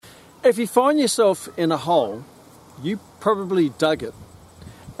If you find yourself in a hole, you probably dug it.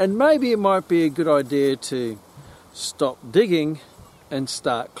 And maybe it might be a good idea to stop digging and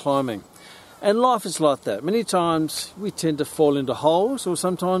start climbing. And life is like that. Many times we tend to fall into holes, or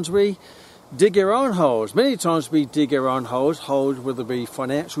sometimes we dig our own holes. Many times we dig our own holes, whether it be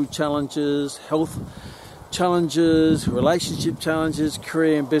financial challenges, health challenges, relationship challenges,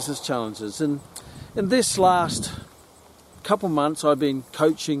 career and business challenges. And in this last couple months, I've been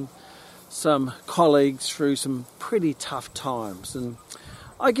coaching some colleagues through some pretty tough times. And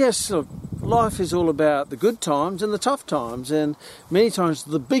I guess life is all about the good times and the tough times. And many times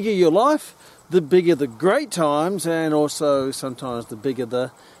the bigger your life, the bigger the great times, and also sometimes the bigger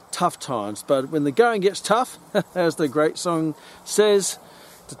the tough times. But when the going gets tough, as the great song says,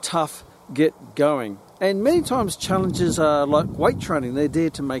 the tough get going. And many times challenges are like weight training. They're there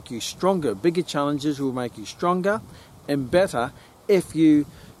to make you stronger. Bigger challenges will make you stronger and better if you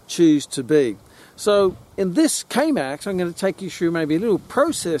choose to be. So in this K-Max, I'm going to take you through maybe a little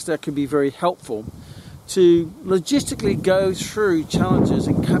process that could be very helpful to logistically go through challenges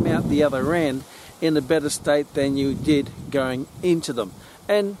and come out the other end in a better state than you did going into them.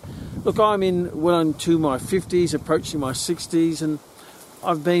 And look, I'm well into my 50s, approaching my 60s, and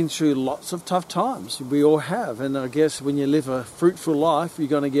I've been through lots of tough times. We all have. And I guess when you live a fruitful life, you're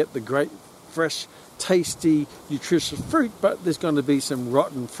going to get the great, fresh, tasty, nutritious fruit, but there's going to be some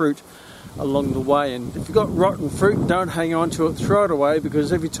rotten fruit along the way. And if you've got rotten fruit, don't hang on to it, throw it away,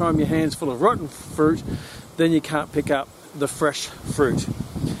 because every time your hand's full of rotten fruit, then you can't pick up the fresh fruit.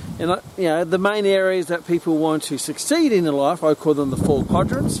 And the main areas that people want to succeed in life, I call them the 4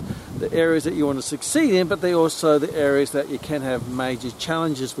 quadrants, the areas that you want to succeed in, but they're also the areas that you can have major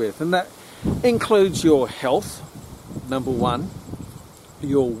challenges with. And that includes your health, number 1,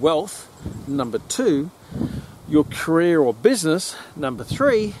 your wealth, number 2, your career or business, number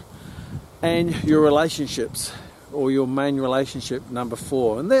 3, and your relationships, or your main relationship, number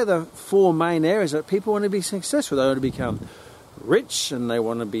 4. And they're the 4 main areas that people want to be successful. They want to become rich, and they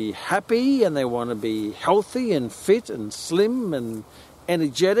want to be happy, and they want to be healthy and fit and slim and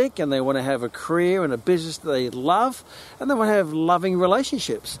energetic, and they want to have a career and a business that they love, and they want to have loving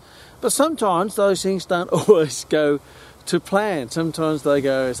relationships. But sometimes those things don't always go to plan. Sometimes they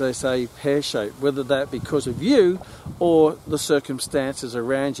go, as they say, pear-shaped, whether that because of you or the circumstances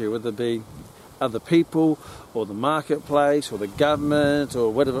around you, whether it be other people or the marketplace or the government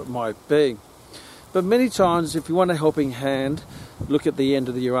or whatever it might be. But many times, if you want a helping hand, look at the end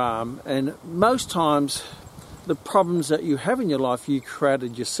of your arm. And most times, the problems that you have in your life, you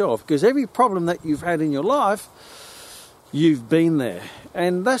created yourself. Because every problem that you've had in your life, you've been there.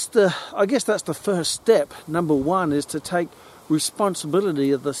 And I guess that's the first step. Number 1 is to take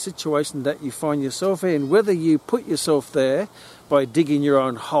responsibility of the situation that you find yourself in. Whether you put yourself there by digging your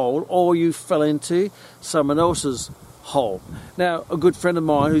own hole, or you fell into someone else's hole. Now, a good friend of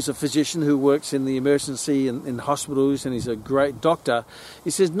mine who's a physician who works in the emergency in hospitals, and he's a great doctor, he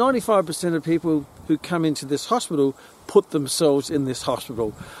says 95% of people who come into this hospital put themselves in this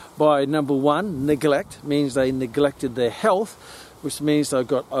hospital by, number 1, neglect, means they neglected their health, which means they've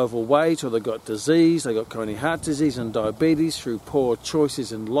got overweight, or they've got disease, they've got coronary heart disease and diabetes through poor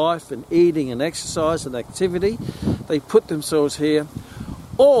choices in life and eating and exercise and activity. They put themselves here,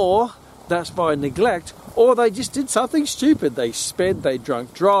 or that's by neglect, or they just did something stupid. They sped, they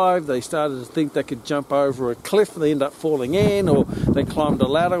drunk drive, they started to think they could jump over a cliff and they end up falling in, or they climbed a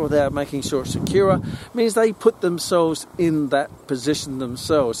ladder without making sure it's secure. It means they put themselves in that position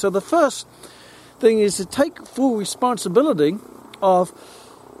themselves. So the first thing is to take full responsibility of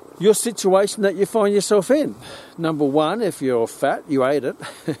your situation that you find yourself in. Number 1, if you're fat, you ate it.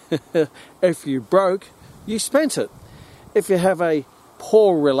 If you're broke, you spent it. If you have a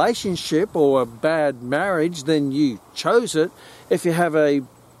poor relationship or a bad marriage, then you chose it. If you have a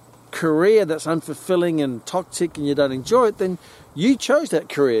career that's unfulfilling and toxic and you don't enjoy it, then you chose that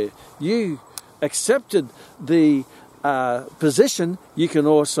career. You accepted the position. You can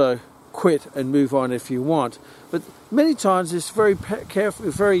also quit and move on if you want. But many times it's very careful,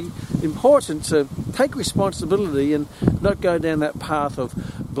 very important to take responsibility and not go down that path of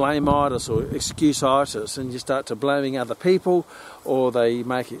blame-itis or excuse-itis, and you start to blaming other people, or they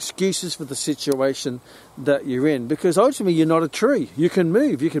make excuses for the situation that you're in. Because ultimately you're not a tree. You can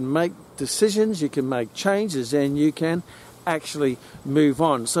move, you can make decisions, you can make changes, and you can actually move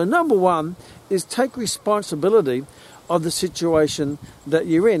on. So number 1 is take responsibility of the situation that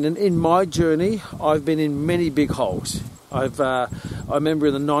you're in. And in my journey, I've been in many big holes. I remember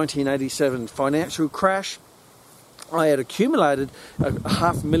in the 1987 financial crash, I had accumulated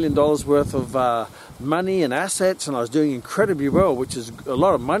 $500,000 worth of money and assets, and I was doing incredibly well, which is a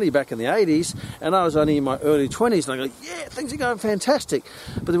lot of money back in the 80s, and I was only in my early 20s, and I go, yeah, things are going fantastic.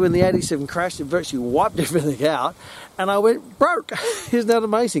 But when the 87 crashed, it virtually wiped everything out, and I went broke. Isn't that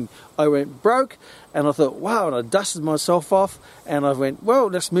amazing? I went broke, and I thought, wow, and I dusted myself off, and I went, well,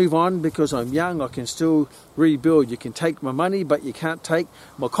 let's move on, because I'm young, I can still rebuild. You can take my money, but you can't take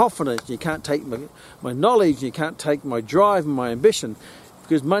my confidence, you can't take my knowledge, you can't take my drive and my ambition,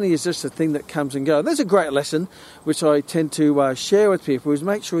 because money is just a thing that comes and goes. And there's a great lesson which I tend to share with people, is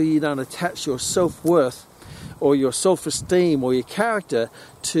make sure you don't attach your self-worth or your self-esteem or your character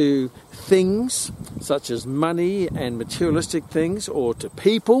to things such as money and materialistic things, or to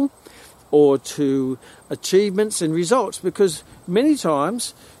people, or to achievements and results, because many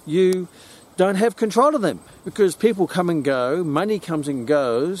times you don't have control of them, because people come and go, money comes and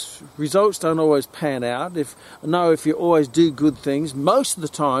goes, results don't always pan out. If you always do good things, most of the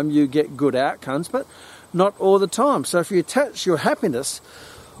time you get good outcomes, but not all the time. So if you attach your happiness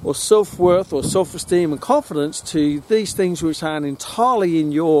or self-worth or self-esteem and confidence to these things which aren't entirely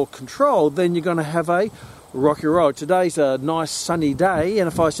in your control, then you're going to have a rocky road. Today's a nice sunny day, and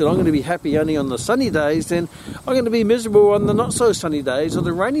if I said I'm going to be happy only on the sunny days, then I'm going to be miserable on the not so sunny days or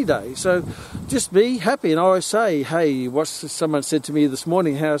the rainy days. So just be happy. And I always say, hey, someone said to me this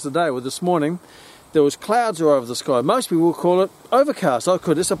morning, how's the day? Well, this morning there was clouds all over the sky. Most people will call it overcast. I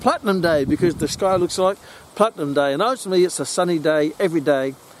call it, it's a platinum day, because the sky looks like platinum day, and ultimately it's a sunny day every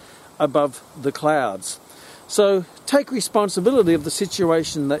day above the clouds. So take responsibility of the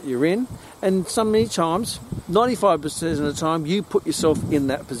situation that you're in, and many times, 95% of the time, you put yourself in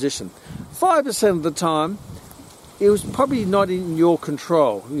that position. 5% of the time, it was probably not in your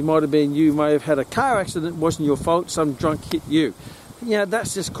control. You may have had a car accident, it wasn't your fault, some drunk hit you. Yeah,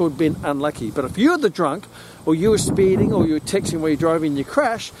 that's just called being unlucky. But if you're the drunk, or you were speeding, or you were texting while you're driving and you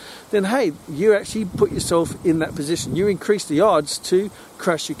crash, then hey, you actually put yourself in that position. You increase the odds to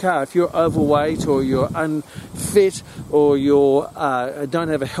crash your car. If you're overweight, or you're unfit, or you don't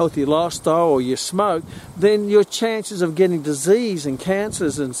have a healthy lifestyle, or you smoke, then your chances of getting disease and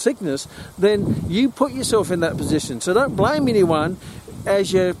cancers and sickness, then you put yourself in that position. So don't blame anyone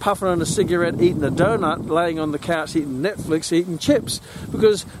as you're puffing on a cigarette, eating a donut, laying on the couch, eating Netflix, eating chips,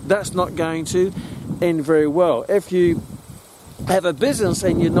 because that's not going to end very well. If you have a business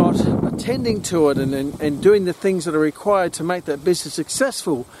and you're not attending to it and doing the things that are required to make that business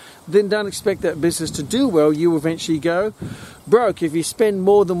successful, then don't expect that business to do well. You eventually go broke. If you spend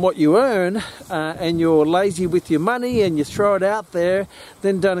more than what you earn and you're lazy with your money and you throw it out there,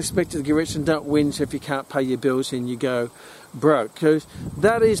 then don't expect it to get rich, and don't whinge if you can't pay your bills and you go broke. Because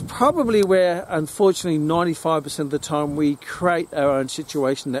that is probably where, unfortunately, 95% of the time we create our own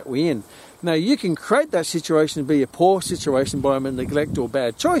situation that we're in. Now, you can create that situation to be a poor situation by neglect or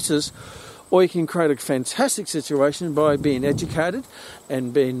bad choices, or you can create a fantastic situation by being educated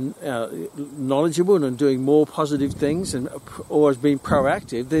and being knowledgeable and doing more positive things and always being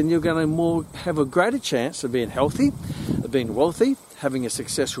proactive. Then you're going to have a greater chance of being healthy, of being wealthy, having a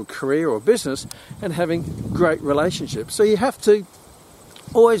successful career or business, and having great relationships. So you have to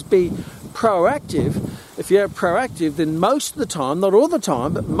always be proactive. If you're proactive, then most of the time, not all the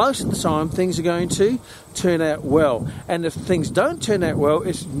time, but most of the time, things are going to turn out well. And if things don't turn out well,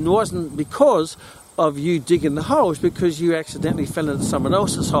 it wasn't because of you digging the holes, because you accidentally fell into someone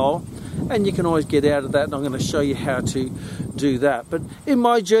else's hole, and you can always get out of that, and I'm going to show you how to do that. But in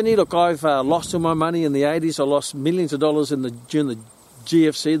my journey, look, I've lost all my money in the 80s. I lost millions of dollars during the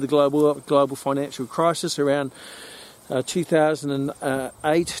GFC, the global financial crisis, around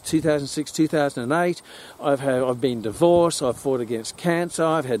 2008, 2006, 2008. I've been divorced. I've fought against cancer.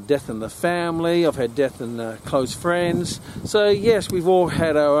 I've had death in the family. I've had death in close friends. So yes, we've all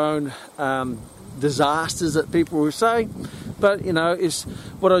had our own disasters that people will say. But it's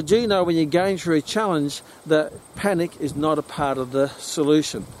what I do know, when you're going through a challenge, that panic is not a part of the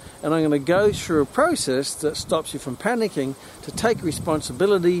solution. And I'm going to go through a process that stops you from panicking, to take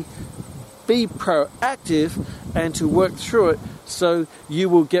responsibility, be proactive, and to work through it, so you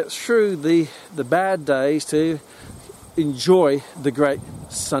will get through the bad days to enjoy the great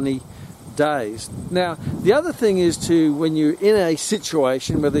sunny days. Now, the other thing is when you're in a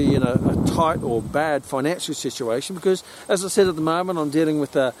situation, whether you're in a tight or bad financial situation, because as I said, at the moment I'm dealing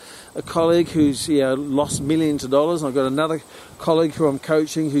with a colleague who's lost millions of dollars. I've got another colleague who I'm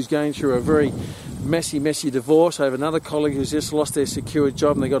coaching who's going through a very messy divorce. I have another colleague who's just lost their secure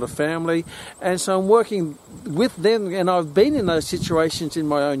job and they got a family, and so I'm working with them, and I've been in those situations in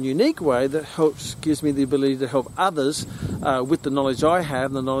my own unique way that gives me the ability to help others with the knowledge I have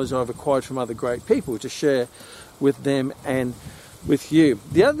and the knowledge I've acquired from other great people, to share with them and with you.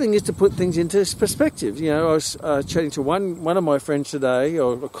 The other thing is to put things into perspective. You know, I was chatting to one of my friends today,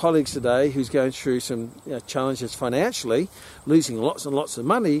 or colleagues today, who's going through some challenges financially, losing lots and lots of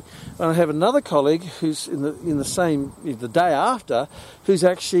money. And I have another colleague who's the day after, who's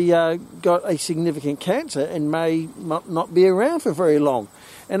actually got a significant cancer and may not be around for very long.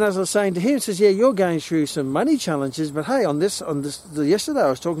 And as I was saying to him, he says, yeah, you're going through some money challenges, but hey, yesterday I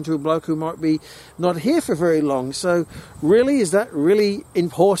was talking to a bloke who might be not here for very long. So really, is that really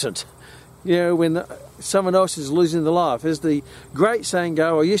important? You know, when someone else is losing their life. As the great saying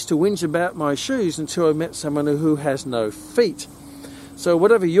go, I used to whinge about my shoes until I met someone who has no feet. So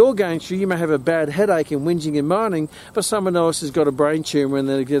whatever you're going through, you may have a bad headache and whinging and moaning, but someone else has got a brain tumour and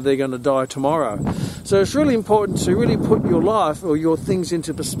they're going to die tomorrow. So it's really important to really put your life or your things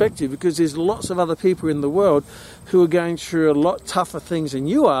into perspective, because there's lots of other people in the world who are going through a lot tougher things than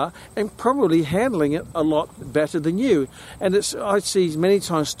you are and probably handling it a lot better than you. And I see many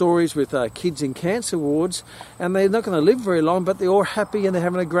times stories with kids in cancer wards, and they're not going to live very long, but they're all happy and they're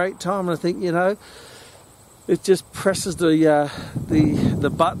having a great time. And I think, you know, it just presses the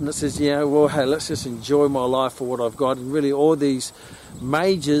button that says, well, hey, let's just enjoy my life for what I've got. And really all these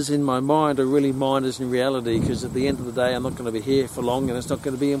majors in my mind are really minors in reality, because at the end of the day I'm not going to be here for long and it's not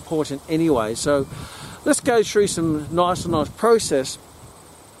going to be important anyway. So let's go through some nice process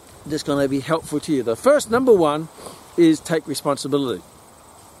that's going to be helpful to you. The first, number one, is take responsibility.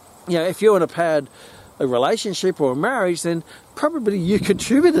 You know, if you're in a relationship or a marriage, then probably you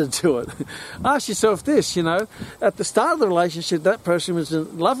contributed to it. Ask yourself this, you know, at the start of the relationship, that person was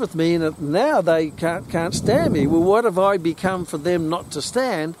in love with me, and now they can't stand me. Well, what have I become for them not to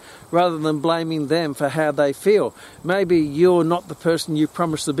stand, rather than blaming them for how they feel? Maybe you're not the person you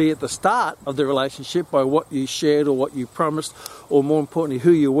promised to be at the start of the relationship by what you shared or what you promised, or more importantly,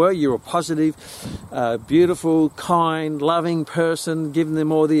 who you were. You're a positive, beautiful, kind, loving person, giving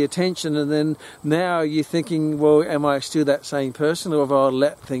them all the attention, and then now you're thinking, well, am I still that same person, or have I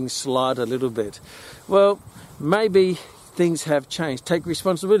let things slide a little bit? Well, maybe things have changed. Take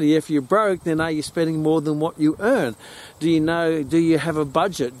responsibility. If you're broke, then are you spending more than what you earn? Do you have a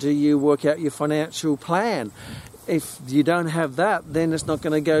budget? Do you work out your financial plan? If you don't have that, then it's not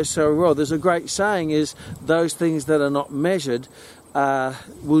going to go so well. There's a great saying is, those things that are not measured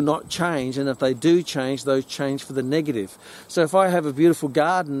will not change, and if they do change, those change for the negative. So if I have a beautiful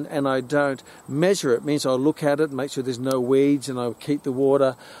garden and I don't measure it, means I'll look at it, make sure there's no weeds, and I'll keep the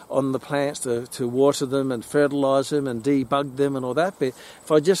water on the plants to water them and fertilise them and debug them and all that bit.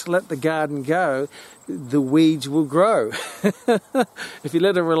 If I just let the garden go, the weeds will grow. If you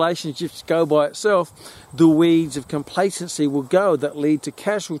let a relationship go by itself, the weeds of complacency will go, that lead to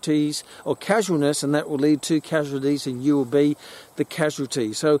casualties or casualness, and that will lead to casualties, and you will be the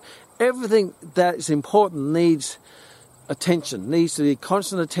casualty. So everything that is important needs attention, needs to be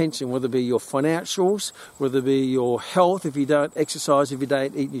constant attention, whether it be your financials, whether it be your health. If you don't exercise every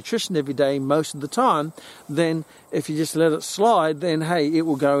day, eat nutrition every day most of the time, then if you just let it slide, then hey, it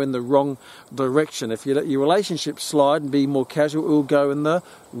will go in the wrong direction. If you let your relationship slide and be more casual, it will go in the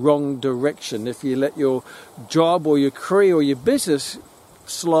wrong direction. If you let your job or your career or your business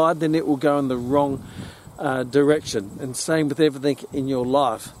slide, then it will go in the wrong direction. And same with everything in your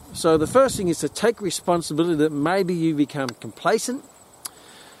life. So the first thing is to take responsibility that maybe you become complacent,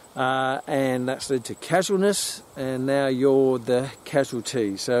 and that's led to casualness, and now you're the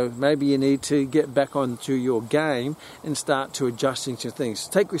casualty. So maybe you need to get back onto your game and start to adjusting to things.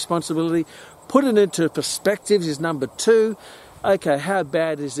 Take responsibility, put it into perspective is number two. Okay, how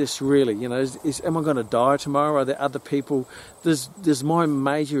bad is this really? You know, am I going to die tomorrow? Are there other people? Does my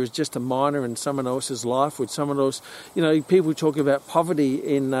major is just a minor in someone else's life? Would someone else, you know, people talk about poverty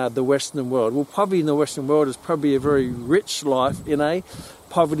in the Western world. Well, poverty in the Western world is probably a very rich life in a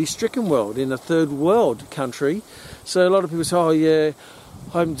poverty-stricken world, in a third world country. So a lot of people say, oh yeah,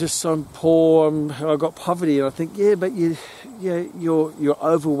 I'm poor, I've got poverty. And I think, yeah, but you're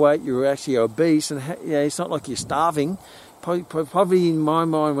overweight, you're actually obese, and it's not like you're starving. Poverty in my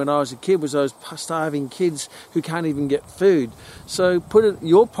mind when I was a kid was those starving kids who can't even get food. So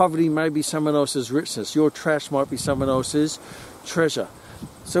your poverty may be someone else's richness. Your trash might be someone else's treasure.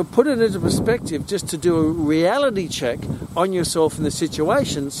 So put it into perspective, just to do a reality check on yourself in the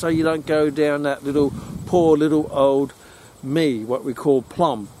situation, so you don't go down that poor little old me, what we call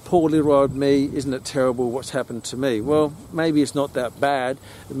plum. Poor little old me, isn't it terrible what's happened to me? Well, maybe it's not that bad.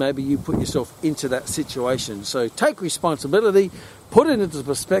 Maybe you put yourself into that situation. So take responsibility, put it into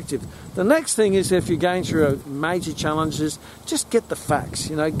perspective. The next thing is, if you're going through major challenges, just get the facts.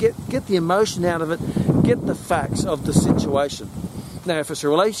 You know, get the emotion out of it, get the facts of the situation. Now, if it's a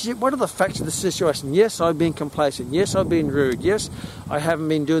relationship, what are the facts of the situation? Yes, I've been complacent. Yes, I've been rude. Yes, I haven't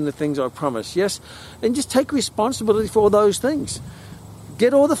been doing the things I promised. Yes, and just take responsibility for all those things.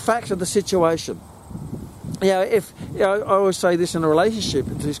 Get all the facts of the situation. I always say this in a relationship.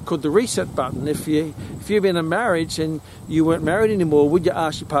 It's called the reset button. If you've been in a marriage and you weren't married anymore, would you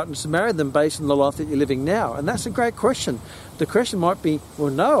ask your partners to marry them based on the life that you're living now? And that's a great question. The question might be,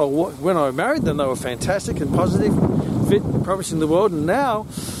 well, no, when I married them, they were fantastic and positive, fit, promising the world, and now,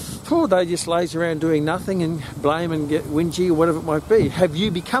 they just laze around doing nothing and blame and get whingy or whatever it might be. Have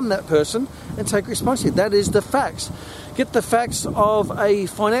you become that person and take responsibility? That is the facts. Get the facts of a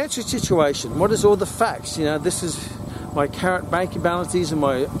financial situation. What is all the facts? This is my current banking balance. These are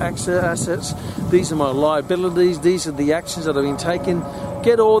my assets. These are my liabilities. These are the actions that have been taken.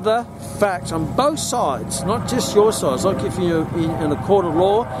 Get all the facts on both sides, not just your sides. Like if you're in a court of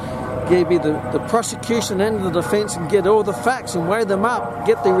law, give me the prosecution and the defence and get all the facts and weigh them up.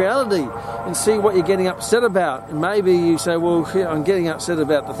 Get the reality and see what you're getting upset about. And maybe you say, well, I'm getting upset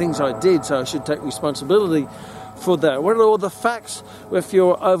about the things I did, so I should take responsibility for that. What are all the facts if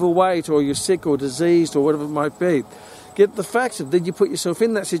you're overweight or you're sick or diseased or whatever it might be? Get the facts of, did you put yourself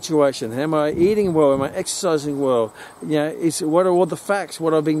in that situation? Am I eating well? Am I exercising well? What are all the facts?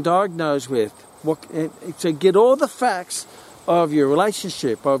 What I've been diagnosed with? So get all the facts of your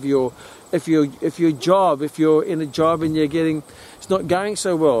relationship, of your job, if you're in a job and it's not going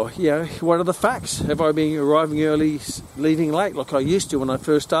so well, what are the facts? Have I been arriving early, leaving late like I used to when I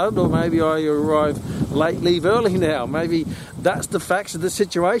first started, or maybe I arrive late, leave early now? Maybe that's the facts of the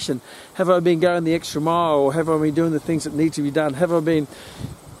situation. Have I been going the extra mile, or have I been doing the things that need to be done? Have I been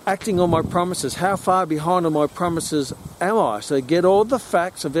acting on my promises? How far behind on my promises am I? So get all the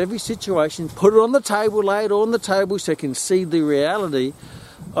facts of every situation, put it on the table, lay it all on the table so you can see the reality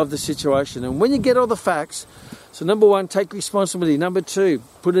of the situation. And when you get all the facts, so number one, take responsibility. Number two,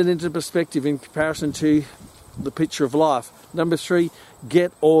 put it into perspective in comparison to the picture of life. Number three,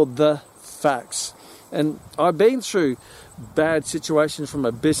 get all the facts. And I've been through bad situations from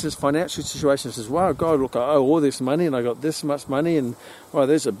a business, financial situation. Says, wow, God, look, I owe all this money and I got this much money and,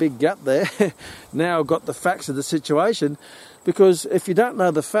 there's a big gap there. Now I've got the facts of the situation. Because if you don't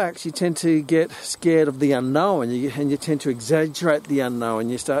know the facts, you tend to get scared of the unknown and you tend to exaggerate the unknown.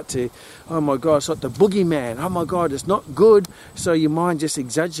 You start to, oh my God, it's like the boogeyman. Oh my God, it's not good. So your mind just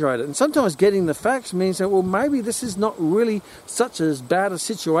exaggerates it. And sometimes getting the facts means that, well, maybe this is not really such as bad a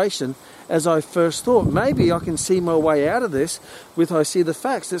situation as I first thought. Maybe I can see my way out of this with I see the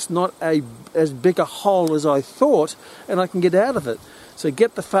facts. It's not as big a hole as I thought, and I can get out of it. So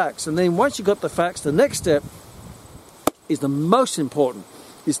get the facts. And then once you've got the facts, the next step is the most important,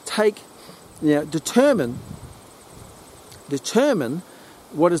 is determine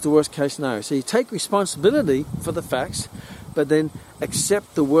what is the worst case scenario. So you take responsibility for the facts, but then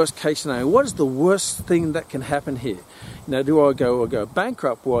accept the worst case scenario. What is the worst thing that can happen here? Do I go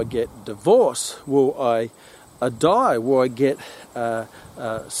bankrupt? Will I get divorced? Will I die? Will I get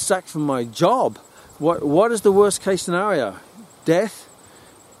sacked from my job? What is the worst case scenario? Death,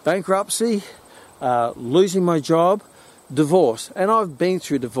 bankruptcy, losing my job, divorce. And I've been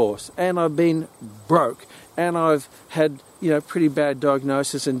through divorce, and I've been broke, and I've had pretty bad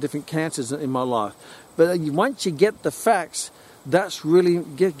diagnosis and different cancers in my life. But once you get the facts, that's really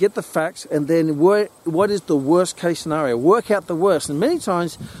get the facts, and then what is the worst case scenario? Work out the worst. And many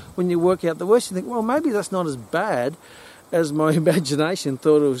times when you work out the worst, you think, well, maybe that's not as bad as my imagination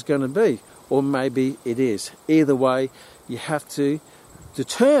thought it was going to be, or maybe it is. Either way, you have to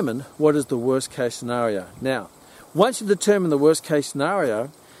determine what is the worst case scenario. Now, once you determine the worst case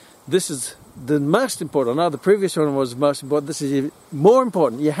scenario, this is the most important. I know the previous one was most important. This is more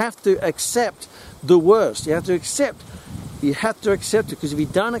important. You have to accept the worst. You have to accept it, because if you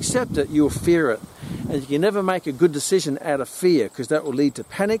don't accept it, you'll fear it. And you can never make a good decision out of fear, because that will lead to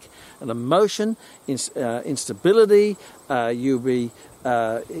panic and emotion, instability. You'll be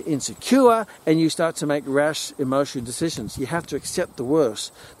insecure, and you start to make rash emotional decisions. You have to accept the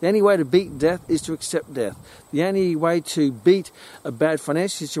worst. The only way to beat death is to accept death. The only way to beat a bad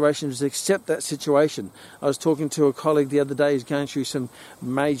financial situation is to accept that situation. I was talking to a colleague the other day who's going through some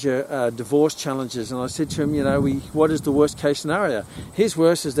major divorce challenges, and I said to him, what is the worst case scenario? His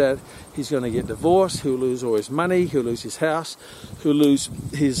worst is that he's going to get divorced, he'll lose all his money, he'll lose his house, he'll lose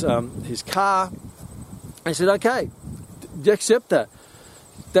his car. I said, okay, accept that.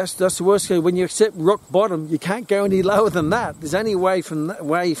 That's the worst case. When you accept rock bottom, you can't go any lower than that. There's only way from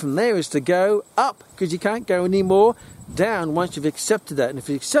there is to go up, because you can't go any more down once you've accepted that. And if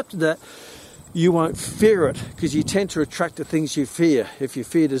you accepted that, you won't fear it, because you tend to attract the things you fear. If you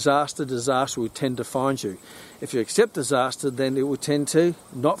fear disaster, disaster will tend to find you. If you accept disaster, then it will tend to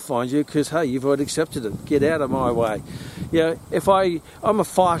not find you, because, hey, you've already accepted it. Get out of my way. You know, I'm a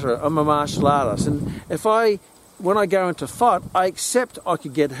fighter, I'm a martial artist, and when I go into fight, I accept I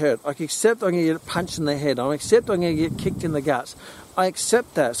could get hurt. I accept I'm going to get punched in the head. I accept I'm going to get kicked in the guts. I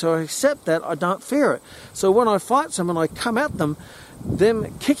accept that. So I accept that. I don't fear it. So when I fight someone, I come at them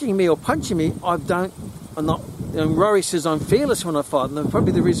kicking me or punching me, I'm not, and Rory says I'm fearless when I fight, and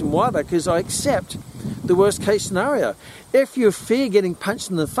probably the reason why that, because I accept the worst case scenario. If you fear getting punched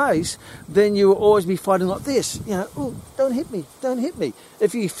in the face, then you will always be fighting like this. You know, oh, don't hit me, don't hit me.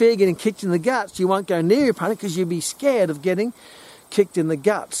 If you fear getting kicked in the guts, you won't go near your opponent because you'll be scared of getting kicked in the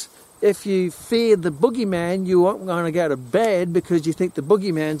guts. If you fear the boogeyman, you aren't going to go to bed because you think the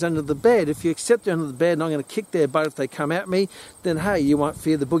boogeyman's under the bed. If you accept they're under the bed and I'm going to kick their butt if they come at me, then hey, you won't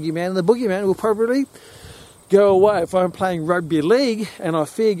fear the boogeyman, and the boogeyman will probably go away. If I'm playing rugby league and I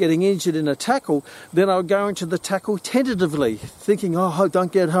fear getting injured in a tackle, then I'll go into the tackle tentatively, thinking, oh,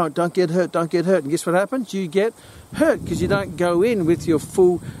 don't get hurt, don't get hurt, don't get hurt. And guess what happens? You get hurt because you don't go in with your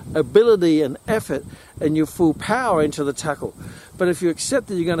full ability and effort and your full power into the tackle. But if you accept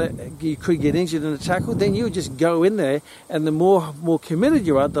that you could get injured in a tackle, then you just go in there, and the more committed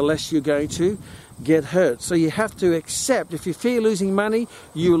you are, the less you're going to get hurt. So you have to accept, if you fear losing money,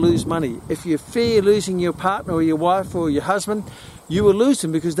 you will lose money. If you fear losing your partner or your wife or your husband, you will lose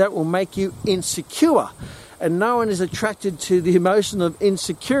them, because that will make you insecure. And no one is attracted to the emotion of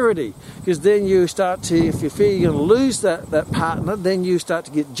insecurity, because then you start to, if you fear you're going to lose that partner, then you start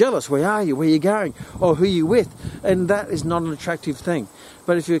to get jealous. Where are you? Where are you going? Or who are you with? And that is not an attractive thing.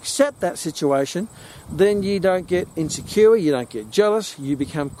 But if you accept that situation, then you don't get insecure, you don't get jealous, you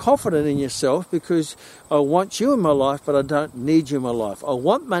become confident in yourself, because I want you in my life, but I don't need you in my life. I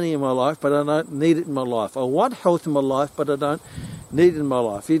want money in my life, but I don't need it in my life. I want health in my life, but I don't need it in my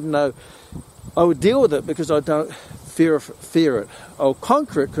life. Even though I will deal with it because I don't fear it. I'll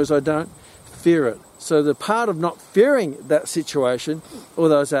conquer it because I don't fear it. So the part of not fearing that situation or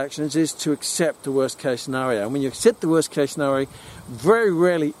those actions is to accept the worst case scenario. And when you accept the worst case scenario, very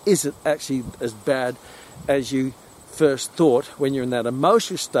rarely is it actually as bad as you first thought, when you're in that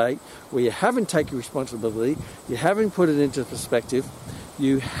emotional state where you haven't taken responsibility, you haven't put it into perspective,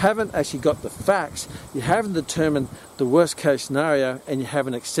 you haven't actually got the facts, you haven't determined the worst case scenario, and you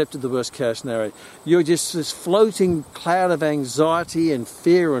haven't accepted the worst case scenario. You're just this floating cloud of anxiety and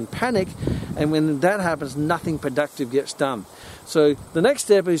fear and panic, and when that happens, nothing productive gets done. So the next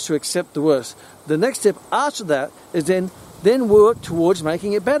step is to accept the worst. The next step after that is then work towards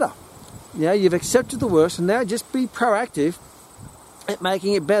making it better. You know, you've accepted the worst, and now just be proactive at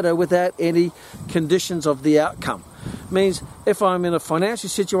making it better without any conditions of the outcome. Means if I'm in a financial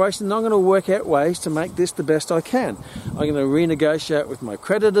situation, I'm going to work out ways to make this the best I can. I'm going to renegotiate with my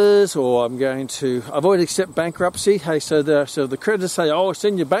creditors, or I've already accepted bankruptcy. Hey, so the creditors say, oh, I'll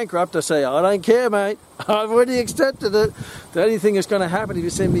send you bankrupt. I say, I don't care, mate. I've already accepted it. The only thing that's going to happen if you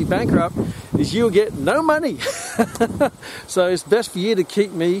send me bankrupt is you'll get no money. So it's best for you to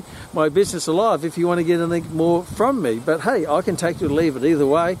keep my business alive if you want to get anything more from me. But hey, I can take it or leave it either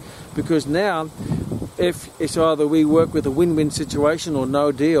way, because now if it's either we work with a win-win situation or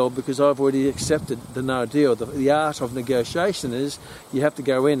no deal, because I've already accepted the no deal. The art of negotiation is you have to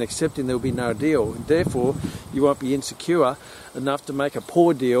go in accepting there will be no deal. Therefore, you won't be insecure enough to make a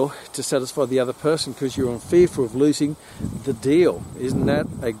poor deal to satisfy the other person, because you're fearful of losing the deal. Isn't that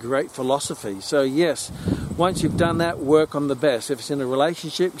a great philosophy? So yes, once you've done that, work on the best. If it's in a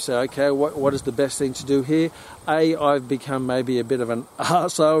relationship, you say, okay, what is the best thing to do here? I've become maybe a bit of an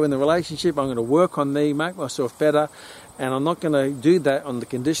arsehole in the relationship. I'm going to work on me, make myself better, and I'm not going to do that on the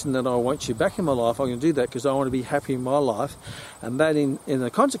condition that I want you back in my life. I'm going to do that because I want to be happy in my life, and that in the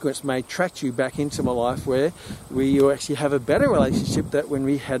consequence may attract you back into my life where you actually have a better relationship than when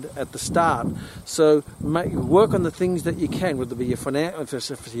we had at the start. So work on the things that you can, whether it be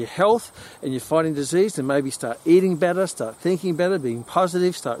your health and you're fighting disease, then maybe start eating better, start thinking better, being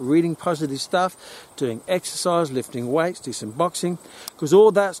positive, start reading positive stuff, doing exercise, lifting weights, do some boxing, because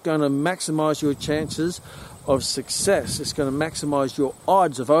all that's going to maximize your chances of success. It's going to maximize your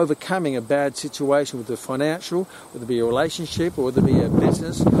odds of overcoming a bad situation, with the financial, whether it be a relationship or whether it be a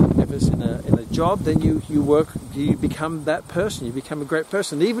business. If it's in a job, then you become that person. You become a great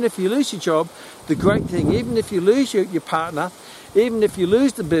person. Even if you lose your job, the great thing, even if you lose your partner, even if you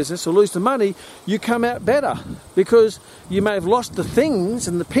lose the business or lose the money, you come out better, because you may have lost the things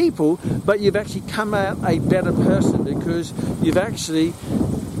and the people, but you've actually come out a better person, because you've actually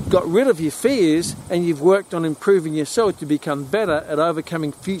got rid of your fears and you've worked on improving yourself to become better at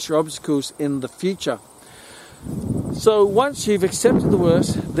overcoming future obstacles in the future. So once you've accepted the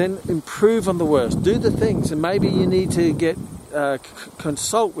worst, then improve on the worst. Do the things, and maybe you need to get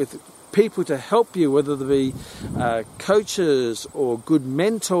consult with people to help you, whether they be coaches or good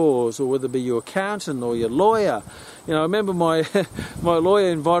mentors, or whether it be your accountant or your lawyer. You know, I remember my my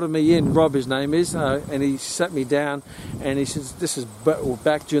lawyer invited me in, Rob his name is, and he sat me down and he says, this is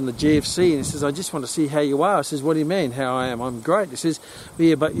back during the GFC, and he says, I just want to see how you are. I says, what do you mean, how I am? I'm great. He says,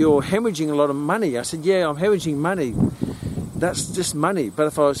 yeah, but you're hemorrhaging a lot of money. I said, yeah, I'm hemorrhaging money. That's just money. But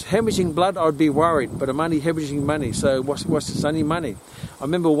if I was hemorrhaging blood, I'd be worried. But I'm only hemorrhaging money. So what's this? Only money. I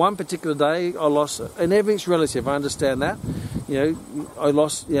remember one particular day I lost, and everything's relative, I understand that. You know, I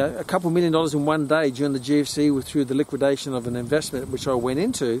lost a couple $1 million in one day during the GFC through the liquidation of an investment which I went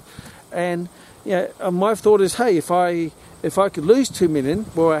into. And my thought is, hey, if I could lose $2 million,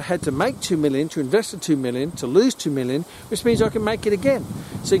 well, I had to make $2 million to invest the $2 million to lose $2 million, which means I can make it again.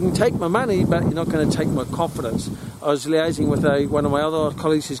 So you can take my money, but you're not going to take my confidence. I was liaising with one of my other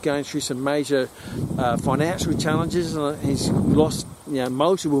colleagues who's going through some major financial challenges, and he's lost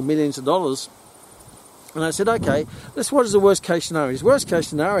multiple millions of dollars. And I said, okay, what is the worst case scenario? His worst case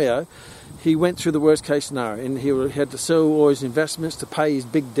scenario, he went through the worst case scenario, and he had to sell all his investments to pay his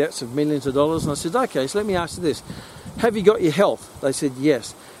big debts of millions of dollars. And I said, okay, so let me ask you this. Have you got your health? They said,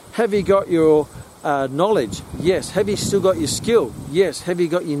 yes. Have you got your knowledge? Yes. Have you still got your skill? Yes. Have you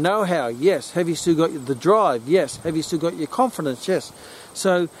got your know-how? Yes. Have you still got the drive? Yes. Have you still got your confidence? Yes.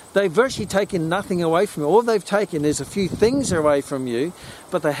 So they've virtually taken nothing away from you. All they've taken is a few things away from you,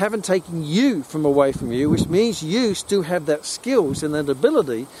 but they haven't taken you away from you, which means you still have that skills and that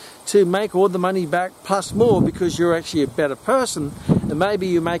ability to make all the money back plus more, because you're actually a better person, and maybe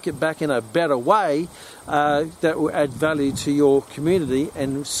you make it back in a better way that will add value to your community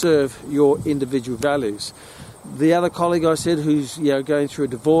and serve your individual values. The other colleague I said, who's going through a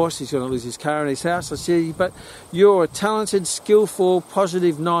divorce, he's going to lose his car and his house, I said, but you're a talented, skillful,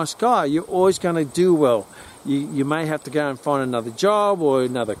 positive, nice guy. You're always going to do well. You may have to go and find another job or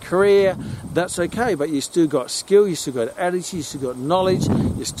another career. That's okay, but you still got skill, you still got attitude, you still got knowledge,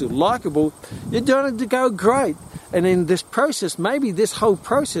 you're still likable. You're doing it to go great. And in this process, maybe this whole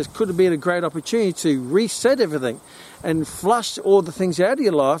process could have been a great opportunity to reset everything and flush all the things out of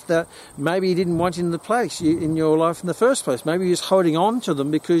your life that maybe you didn't want in your life in the first place. Maybe you're just holding on to them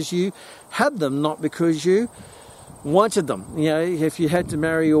because you had them, not because you wanted them. If you had to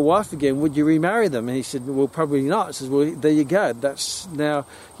marry your wife again, would you remarry them? And he said, well, probably not. I said, well, there you go. That's now,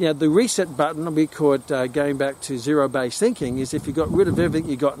 the reset button, we call it going back to zero-based thinking, is if you got rid of everything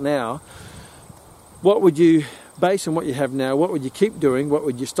you got now, what would you, based on what you have now, what would you keep doing, what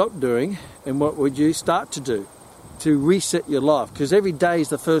would you stop doing, and what would you start to do to reset your life? Because every day is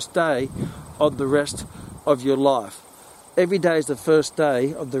the first day of the rest of your life. Every day is the first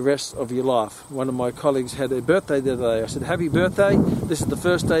day of the rest of your life. One of my colleagues had their birthday the other day. I said, happy birthday, this is the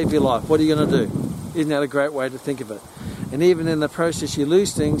first day of your life. What are you going to do? Isn't that a great way to think of it? And even in the process you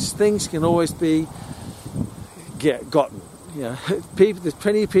lose things can always be gotten. There's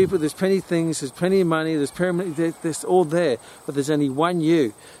plenty of people, there's plenty of things, there's plenty of money, there's all there, but there's only one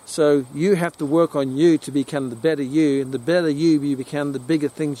you. So you have to work on you to become the better you, and the better you become, the bigger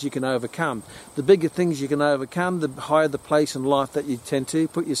things you can overcome. The bigger things you can overcome, the higher the place in life that you tend to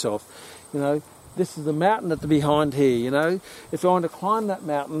put yourself. This is the mountain at the behind here, If I want to climb that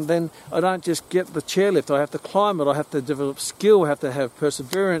mountain, then I don't just get the chairlift. I have to climb it. I have to develop skill. I have to have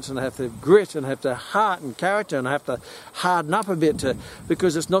perseverance, and I have to have grit, and I have to have heart and character, and I have to harden up a bit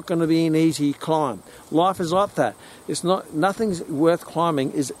because it's not going to be an easy climb. Life is like that. Nothing's worth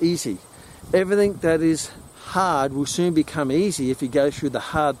climbing is easy. Everything that is hard will soon become easy if you go through the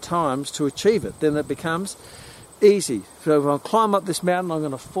hard times to achieve it. Then it becomes easy. So if I climb up this mountain, I'm going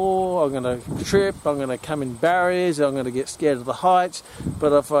to fall, I'm going to trip, I'm going to come in barriers, I'm going to get scared of the heights.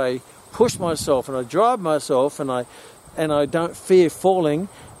 But if I push myself and I drive myself and I don't fear falling,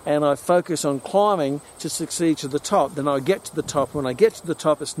 and I focus on climbing to succeed to the top, then I get to the top. When I get to the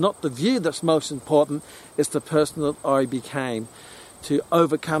top, it's not the view that's most important, it's the person that I became. To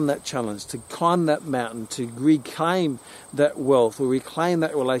overcome that challenge, to climb that mountain, to reclaim that wealth or reclaim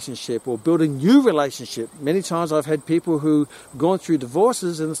that relationship or build a new relationship. Many times I've had people who gone through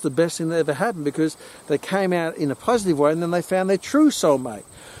divorces, and it's the best thing that ever happened, because they came out in a positive way and then they found their true soulmate.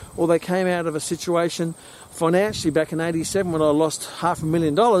 Or they came out of a situation financially back in '87 when I lost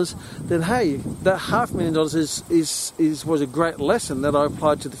 $500,000, then hey, that $500,000 was a great lesson that I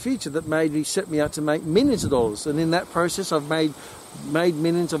applied to the future that set me up to make millions of dollars. And in that process I've made made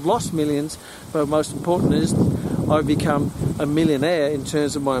millions, I've lost millions, but most important is I've become a millionaire in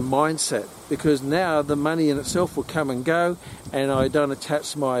terms of my mindset, because now the money in itself will come and go, and I don't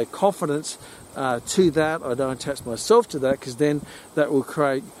attach my confidence to that. I don't attach myself to that, because then that will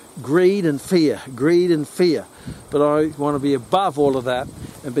create greed and fear. But I want to be above all of that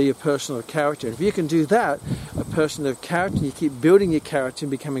and be a person of character. If you can do that, a person of character, and you keep building your character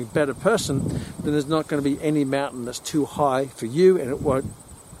and becoming a better person, then there's not going to be any mountain that's too high for you, and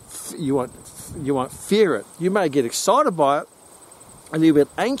you won't fear it. You may get excited by it, a little bit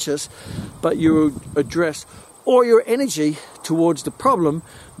anxious, but you will address all your energy towards the problem,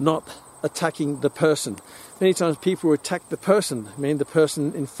 not attacking the person. Many times people attack the person, the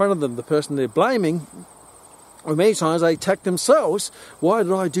person in front of them, the person they're blaming, or many times they attack themselves. Why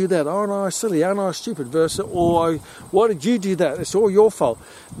did I do that? Oh no, silly, oh no, stupid, versus, or why did you do that? It's all your fault.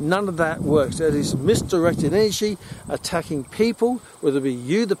 None of that works. That is misdirected energy, attacking people, whether it be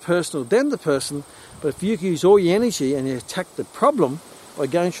you the person or them the person. But if you use all your energy and you attack the problem by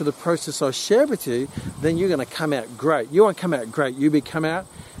going through the process I shared with you, then you're going to come out great. You won't come out great, you come out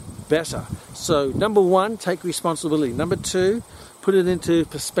better. So number 1, take responsibility. Number 2, put it into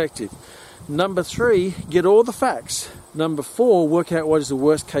perspective. Number 3, get all the facts. Number 4, work out what is the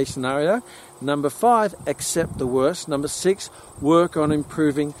worst case scenario. Number 5, accept the worst. Number 6, work on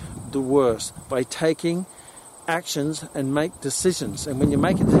improving the worst by taking actions and make decisions. And when you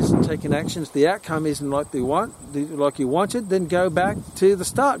make a decision, taking actions, the outcome isn't like you wanted, then go back to the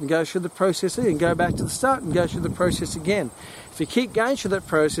start and go through the process again, go back to the start and go through the process again. If you keep going through that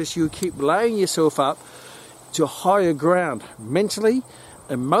process, you keep laying yourself up to higher ground, mentally,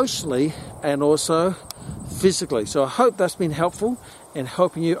 emotionally, and also physically. So I hope that's been helpful in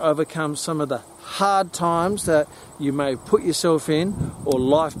helping you overcome some of the hard times that you may put yourself in, or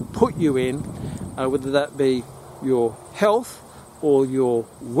life put you in, whether that be your health or your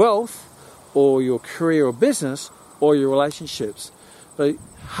wealth or your career or business or your relationships. But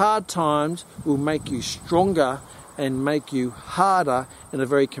hard times will make you stronger and make you harder in a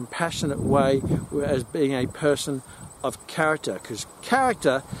very compassionate way, as being a person of character, because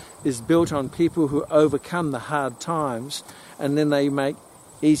character is built on people who overcome the hard times, and then they make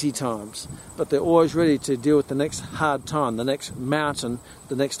easy times, but they're always ready to deal with the next hard time, the next mountain,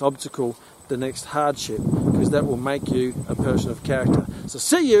 the next obstacle, the next hardship, because that will make you a person of character. So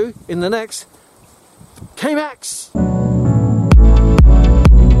see you in the next K-Max.